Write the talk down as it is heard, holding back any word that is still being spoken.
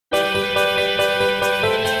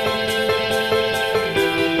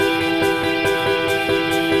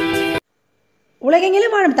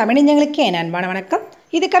உலகெங்கிலும் வாழும் தமிழஞ்சங்களுக்கு என் அன்பான வணக்கம்.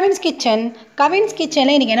 இது கவின்ஸ் கிச்சன். கவின்ஸ்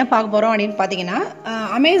கிச்சனில் இன்றைக்கி என்ன பார்க்க போகிறோம் அப்படின்னு பார்த்தீங்கன்னா,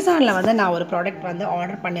 அமேசானில் வந்து நான் ஒரு ப்ராடக்ட் வந்து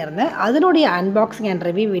ஆர்டர் பண்ணியிருந்தேன். அதனுடைய அன்பாக்சிங் அண்ட்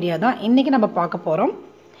ரிவ்யூ வீடியோ தான் இன்றைக்கி நம்ம பார்க்க போகிறோம்.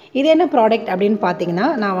 இது என்ன ப்ராடக்ட் அப்படின்னு பார்த்தீங்கன்னா,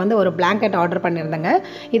 நான் வந்து ஒரு பிளாங்கெட் ஆர்டர் பண்ணியிருந்தேங்க.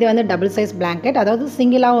 இது வந்து டபுள் சைஸ் பிளாங்கெட், அதாவது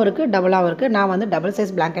சிங்கிளாகவும் இருக்குது டபுளாகவும் இருக்குது. நான் வந்து டபுள்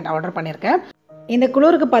சைஸ் பிளாங்கெட் ஆர்டர் பண்ணியிருக்கேன். இந்த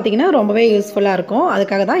குளிருக்கு பார்த்தீங்கன்னா ரொம்பவே யூஸ்ஃபுல்லாக இருக்கும்.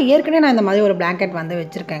 அதுக்காக தான் ஏற்கனவே நான் இந்த மாதிரி ஒரு பிளாங்கெட் வந்து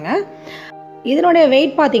வச்சுருக்கேங்க. இதனுடைய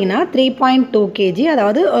வெயிட் பார்த்தீங்கன்னா 3.2 kg,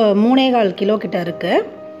 அதாவது 3.25 கிலோ கிட்ட இருக்குது.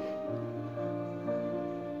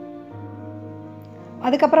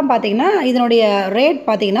 அதுக்கப்புறம் பார்த்தீங்கன்னா இதனுடைய ரேட்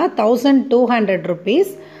பார்த்தீங்கன்னா 1200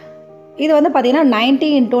 rupees. இது வந்து பார்த்தீங்கன்னா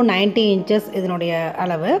 90 × 90 inches இதனுடைய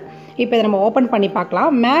அளவு. இப்போ இதை நம்ம ஓப்பன் பண்ணி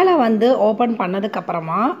பார்க்கலாம். மேலே வந்து ஓப்பன்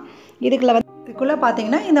பண்ணதுக்கப்புறமா இதுக்குள்ளே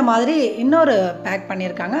பார்த்தீங்கன்னா இந்த மாதிரி இன்னொரு பேக்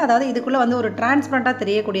பண்ணியிருக்காங்க. அதாவது இதுக்குள்ளே வந்து ஒரு டிரான்ஸ்பரண்ட்டாக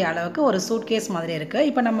தெரியக்கூடிய அளவுக்கு ஒரு சூட்கேஸ் மாதிரி இருக்குது.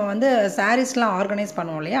 இப்போ நம்ம வந்து சாரீஸ்லாம் ஆர்கனைஸ்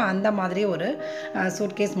பண்ணுவோம் இல்லையா, அந்த மாதிரி ஒரு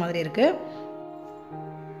சூட்கேஸ் மாதிரி இருக்குது.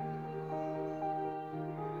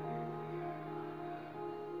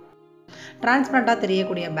 டிரான்ஸ்பரண்ட்டாக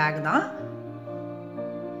தெரியக்கூடிய பேக் தான்.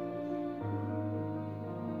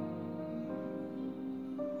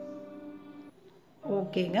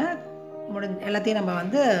 ஓகேங்க, எல்லாத்தையும் நம்ம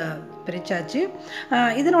வந்து பிரிச்சாச்சு.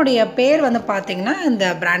 இதனுடைய பேர் வந்து பார்த்திங்கன்னா, இந்த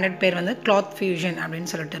பிராண்டட் பேர் வந்து கிளாத் ஃபியூஷன்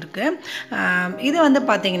அப்படின்னு சொல்லிட்டு இருக்குது. இது வந்து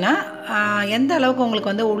பார்த்திங்கன்னா எந்த அளவுக்கு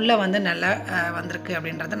உங்களுக்கு வந்து உள்ளே வந்து நல்லா வந்திருக்கு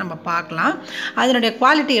அப்படின்றத நம்ம பார்க்கலாம். அதனுடைய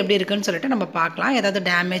குவாலிட்டி எப்படி இருக்குன்னு சொல்லிட்டு நம்ம பார்க்கலாம். ஏதாவது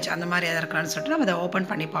டேமேஜ் அந்த மாதிரி எதாவது இருக்கான்னு சொல்லிட்டு நம்ம அதை ஓப்பன்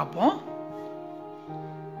பண்ணி பார்ப்போம்.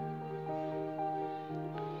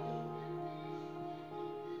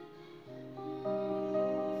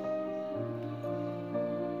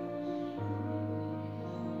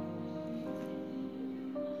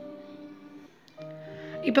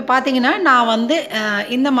 இப்போ பார்த்தீங்கன்னா நான் வந்து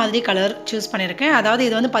இந்த மாதிரி கலர் சூஸ் பண்ணியிருக்கேன். அதாவது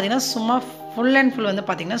இது வந்து பார்த்திங்கன்னா சும்மா ஃபுல் அண்ட் ஃபுல் வந்து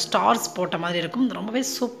பார்த்திங்கன்னா ஸ்டார்ஸ் போட்ட மாதிரி இருக்கும். ரொம்பவே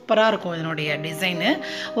சூப்பராக இருக்கும் இதனுடைய டிசைனு.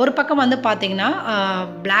 ஒரு பக்கம் வந்து பார்த்திங்கன்னா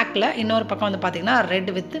பிளாக்கில், இன்னொரு பக்கம் வந்து பார்த்திங்கன்னா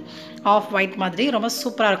ரெட் வித் ஆஃப் ஒயிட் மாதிரி ரொம்ப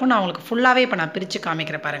சூப்பராக இருக்கும். நான் உங்களுக்கு ஃபுல்லாகவே இப்போ நான் பிரித்து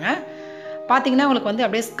காமிக்கிறேன் பாருங்கள். பார்த்திங்கன்னா உங்களுக்கு வந்து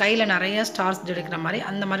அப்படியே ஸ்கையில் நிறைய ஸ்டார்ஸ் ஜொலிக்கிற மாதிரி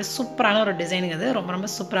அந்த மாதிரி சூப்பரான ஒரு டிசைனுங்க. இது ரொம்ப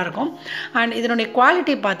ரொம்ப சூப்பராக இருக்கும். அண்ட் இதனுடைய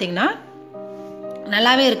குவாலிட்டி பார்த்திங்கன்னா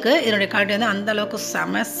நல்லாவே இருக்குது. இதனுடைய குவாலிட்டி வந்து அந்தளவுக்கு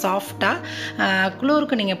செம சாஃப்டாக,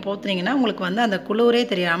 குளிருக்கு நீங்கள் போத்துனீங்கன்னா உங்களுக்கு வந்து அந்த குளிரே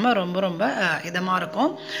தெரியாமல் ரொம்ப ரொம்ப இதமாக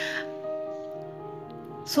இருக்கும்.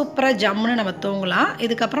 சூப்பராக ஜம்முன்னு நம்ம தூங்கலாம்.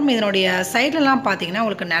 இதுக்கப்புறம் இதனுடைய சைட்லலாம் பார்த்தீங்கன்னா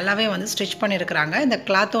உங்களுக்கு நல்லாவே வந்து ஸ்டிச் பண்ணியிருக்கிறாங்க. இந்த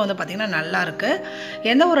கிளாத்தும் வந்து பார்த்திங்கன்னா நல்லா இருக்குது,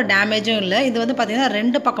 எந்த ஒரு டேமேஜும் இல்லை. இது வந்து பார்த்திங்கன்னா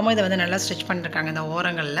ரெண்டு பக்கமும் இதை வந்து நல்லா ஸ்டிச் பண்ணியிருக்காங்க. இந்த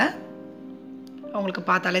ஓரங்களில் உங்களுக்கு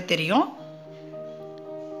பார்த்தாலே தெரியும்.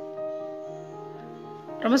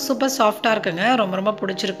 ரொம்ப சூப்பர் சாஃப்டாக இருக்குங்க. ரொம்ப ரொம்ப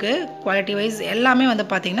பிடிச்சிருக்கு. குவாலிட்டி வைஸ் எல்லாமே வந்து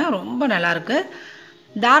பார்த்திங்கன்னா ரொம்ப நல்லாயிருக்கு.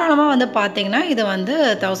 தாராளமாக வந்து பார்த்திங்கன்னா இது வந்து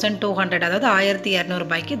 1200, அதாவது 1200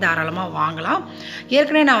 ரூபாய்க்கு தாராளமாக வாங்கலாம்.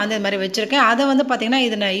 ஏற்கனவே நான் வந்து இது மாதிரி வச்சுருக்கேன். அதை வந்து பார்த்திங்கன்னா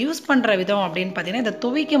இதை நான் யூஸ் பண்ணுற விதம் அப்படின்னு பார்த்திங்கன்னா, இதை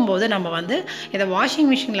துவைக்கும் போது நம்ம வந்து இதை வாஷிங்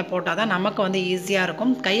மிஷினில் போட்டால் தான் நமக்கு வந்து ஈஸியாக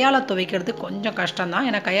இருக்கும். கையால் துவைக்கிறது கொஞ்சம் கஷ்டம்தான்.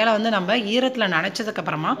 ஏன்னா கையால் வந்து நம்ம ஈரத்தில்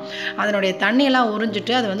நனைச்சதுக்கப்புறமா அதனுடைய தண்ணியெல்லாம்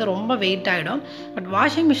உறிஞ்சிட்டு அது வந்து ரொம்ப வெயிட் ஆகிடும். பட்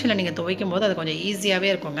வாஷிங் மிஷினில் நீங்கள் துவைக்கும் போது அது கொஞ்சம்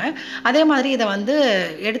ஈஸியாகவே இருக்குங்க. அதே மாதிரி இதை வந்து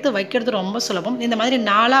எடுத்து வைக்கிறது ரொம்ப சுலபம். இந்த மாதிரி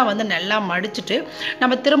நாளாக வந்து நல்லா மடிச்சுட்டு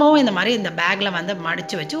நம்ம திரும்பவும் இந்த மாதிரி இந்த பேக்கில் வந்து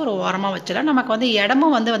மடித்து வச்சு ஒரு ஓரமாக வச்சிடலாம். நமக்கு வந்து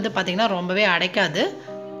இடமும் வந்து பார்த்திங்கன்னா ரொம்பவே அடைக்காது.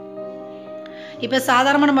 இப்போ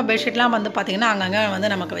சாதாரணமாக நம்ம பெட்ஷீட்லாம் வந்து பார்த்திங்கன்னா அங்கங்கே வந்து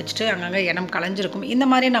நமக்கு வச்சுட்டு அங்கங்கே இடம் கலைஞ்சிருக்கும். இந்த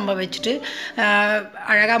மாதிரி நம்ம வச்சுட்டு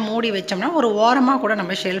அழகாக மூடி வச்சோம்னா ஒரு ஓரமாக கூட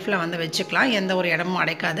நம்ம ஷெல்ஃபில் வந்து வச்சுக்கலாம். எந்த ஒரு இடமும்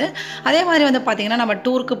அடைக்காது. அதே மாதிரி வந்து பார்த்திங்கன்னா நம்ம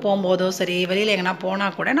டூருக்கு போகும்போதோ சரி, வெளியில் எங்கன்னா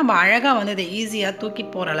போனால் கூட நம்ம அழகாக வந்து இதை ஈஸியாக தூக்கி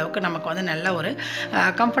போகிற அளவுக்கு நமக்கு வந்து நல்ல ஒரு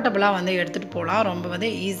கம்ஃபர்டபுளாக வந்து எடுத்துகிட்டு போகலாம். ரொம்ப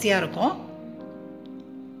வந்து ஈஸியாக இருக்கும்.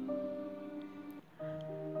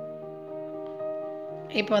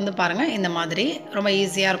 இப்போ வந்து பாருங்கள், இந்த மாதிரி ரொம்ப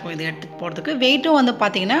ஈஸியாக இருக்கும் இது எடுத்துகிட்டு போகிறதுக்கு. வெயிட்டும் வந்து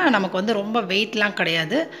பார்த்திங்கன்னா நமக்கு வந்து ரொம்ப வெயிட்லாம்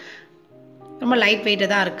கிடையாது, ரொம்ப லைட் வெயிட்டு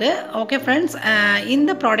தான் இருக்குது. ஓகே ஃப்ரெண்ட்ஸ்,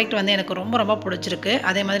 இந்த ப்ராடக்ட் வந்து எனக்கு ரொம்ப ரொம்ப பிடிச்சிருக்கு.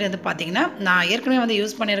 அதே மாதிரி வந்து பார்த்திங்கன்னா நான் ஏற்கனவே வந்து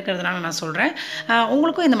யூஸ் பண்ணியிருக்கிறதுனால நான் சொல்கிறேன்.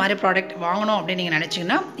 உங்களுக்கும் இந்த மாதிரி ப்ராடக்ட் வாங்கணும் அப்படின்னு நீங்கள்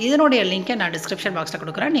நினச்சிங்கன்னா இதனுடைய லிங்க்கை நான் டிஸ்கிரிப்ஷன் பாக்ஸில்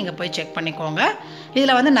கொடுக்குறேன். நீங்கள் போய் செக் பண்ணிக்கோங்க.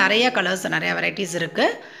 இதில் வந்து நிறைய கலர்ஸ், நிறைய வெரைட்டிஸ்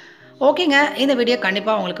இருக்குது. ஓகேங்க, இந்த வீடியோ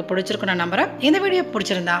கண்டிப்பாக உங்களுக்கு பிடிச்சிருக்குன்னு நான் நம்புகிறேன். இந்த வீடியோ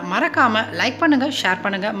பிடிச்சிருந்தா மறக்காமல் லைக் பண்ணுங்கள், ஷேர்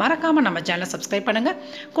பண்ணுங்கள், மறக்காமல் நம்ம சேனலை சப்ஸ்கிரைப் பண்ணுங்கள்.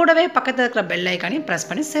 கூடவே பக்கத்தில் இருக்கிற பெல் ஐக்கானையும் ப்ரெஸ்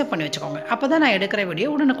பண்ணி சேவ் பண்ணி வச்சுக்கோங்க. அப்போ தான் நான் எடுக்கிற வீடியோ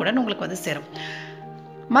உடனுக்குடன் உங்களுக்கு வந்து சேரும்.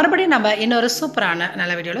 மறுபடியும் நம்ம இன்னொரு சூப்பரான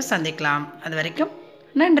நல்ல வீடியோவில் சந்திக்கலாம். அது வரைக்கும்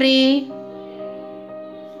நன்றி.